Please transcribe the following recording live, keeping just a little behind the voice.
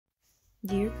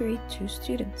Dear Grade 2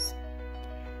 students,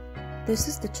 this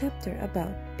is the chapter about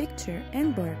picture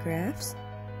and bar graphs,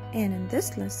 and in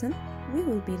this lesson we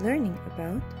will be learning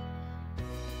about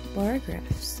bar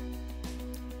graphs.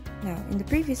 Now, in the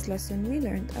previous lesson we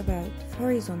learned about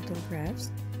horizontal graphs.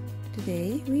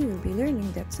 Today we will be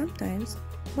learning that sometimes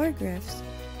bar graphs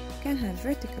can have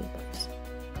vertical bars.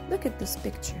 Look at this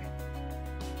picture.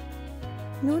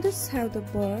 Notice how the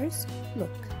bars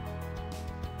look.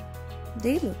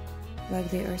 They look like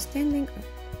they are standing up,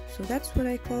 so that's what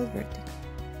I call vertical.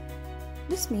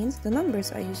 This means the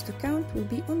numbers I use to count will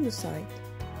be on the side,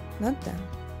 not down.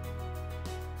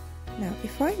 Now,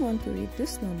 if I want to read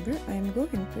this number, I am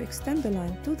going to extend the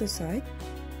line to the side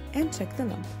and check the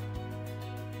number.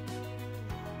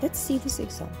 Let's see this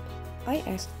example. I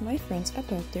asked my friends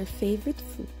about their favorite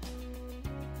food,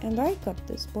 and I got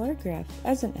this bar graph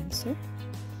as an answer.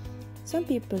 Some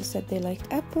people said they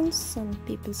liked apples, some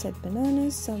people said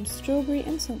bananas, some strawberry,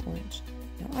 and some orange.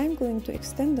 Now I'm going to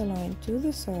extend the line to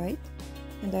the side,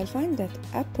 and I'll find that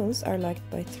apples are liked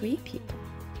by 3 people.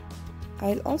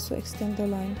 I'll also extend the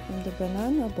line from the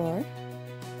banana bar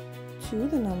to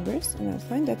the numbers, and I'll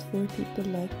find that 4 people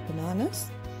like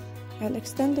bananas. I'll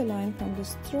extend the line from the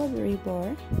strawberry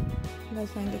bar, and I'll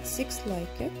find that 6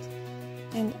 like it.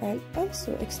 And I'll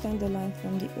also extend the line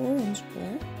from the orange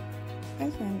bar. I'll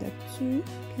find that 2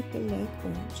 people like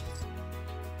oranges.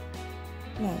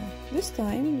 Now, this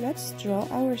time, let's draw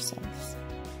ourselves.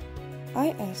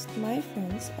 I asked my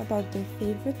friends about their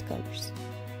favorite colors.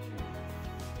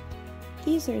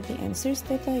 These are the answers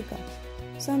that I got.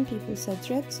 Some people said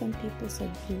red, some people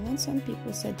said blue, and some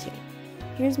people said yellow.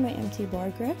 Here's my empty bar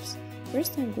graphs.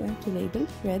 First, I'm going to label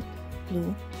red,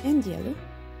 blue, and yellow.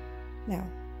 Now,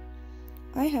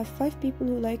 I have 5 people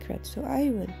who like red, so I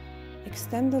will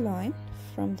extend the line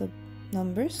from the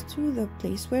numbers to the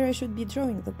place where I should be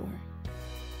drawing the bar.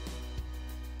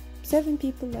 7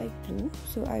 people like blue,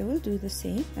 so I will do the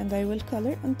same, and I will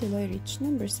color until I reach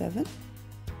number 7.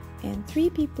 And 3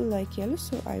 people like yellow,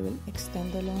 so I will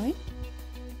extend the line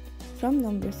from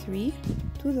number 3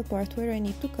 to the part where I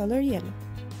need to color yellow.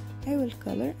 I will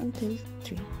color until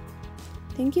 3.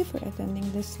 Thank you for attending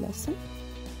this lesson.